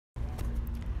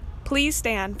Please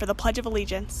stand for the Pledge of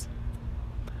Allegiance.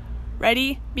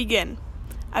 Ready, begin.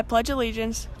 I pledge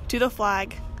allegiance to the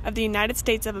flag of the United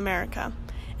States of America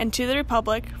and to the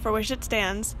republic for which it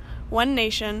stands, one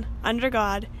nation, under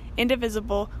God,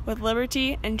 indivisible, with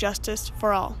liberty and justice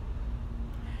for all.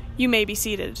 You may be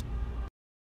seated.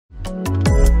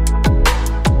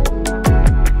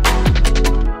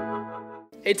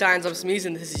 Hey Titans, I'm Smeeze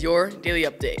and this is your Daily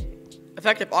Update.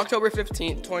 Effective October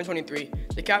 15, 2023,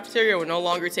 the cafeteria will no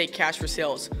longer take cash for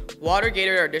sales. Water,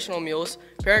 Gatorade, or additional meals,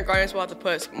 parent guardians will have to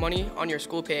put money on your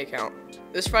school pay account.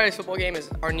 This Friday's football game is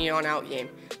our Neon Out game.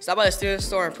 Stop by the student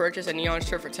store and purchase a Neon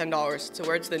shirt for $10 to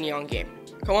wear to the Neon game.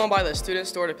 Come on by the student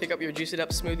store to pick up your Juice It Up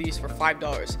smoothies for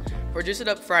 $5. For Juice It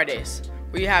Up Fridays,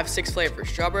 we have 6 flavors: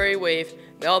 Strawberry Wave,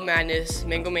 Mellow Madness,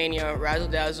 Mango Mania, Razzle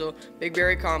Dazzle, Big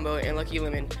Berry Combo, and Lucky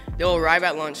Lemon. They will arrive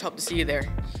at lunch. Hope to see you there.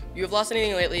 If you have lost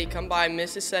anything lately, come by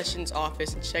Mrs. Sessions'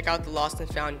 office and check out the Lost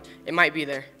and Found. It might be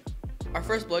there. Our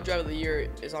first blood drive of the year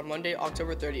is on Monday,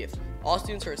 October 30th. All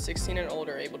students who are 16 and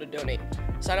older are able to donate.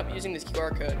 Sign up using this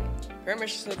QR code. Parent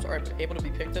mission slips are able to be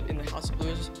picked up in the House of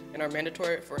Blues and are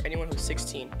mandatory for anyone who's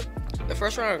 16. The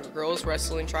first round of girls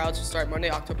wrestling tryouts will start Monday,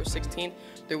 October 16th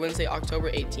through Wednesday,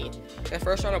 October 18th. And the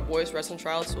first round of boys wrestling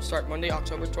tryouts will start Monday,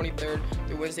 October 23rd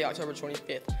through Wednesday, October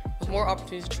 25th, with more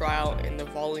opportunities to try out in the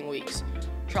following weeks.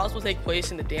 Trials will take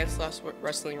place in the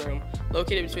dance/wrestling room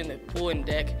located between the pool and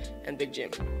deck and big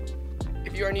gym.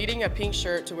 If you are needing a pink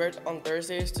shirt to wear on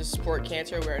Thursdays to support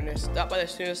cancer awareness, stop by the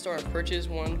student store and purchase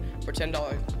one for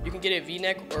 $10. You can get a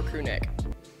V-neck or crew neck.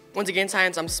 Once again,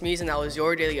 Titans, I'm Smeeze and that was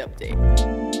your Daily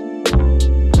Update.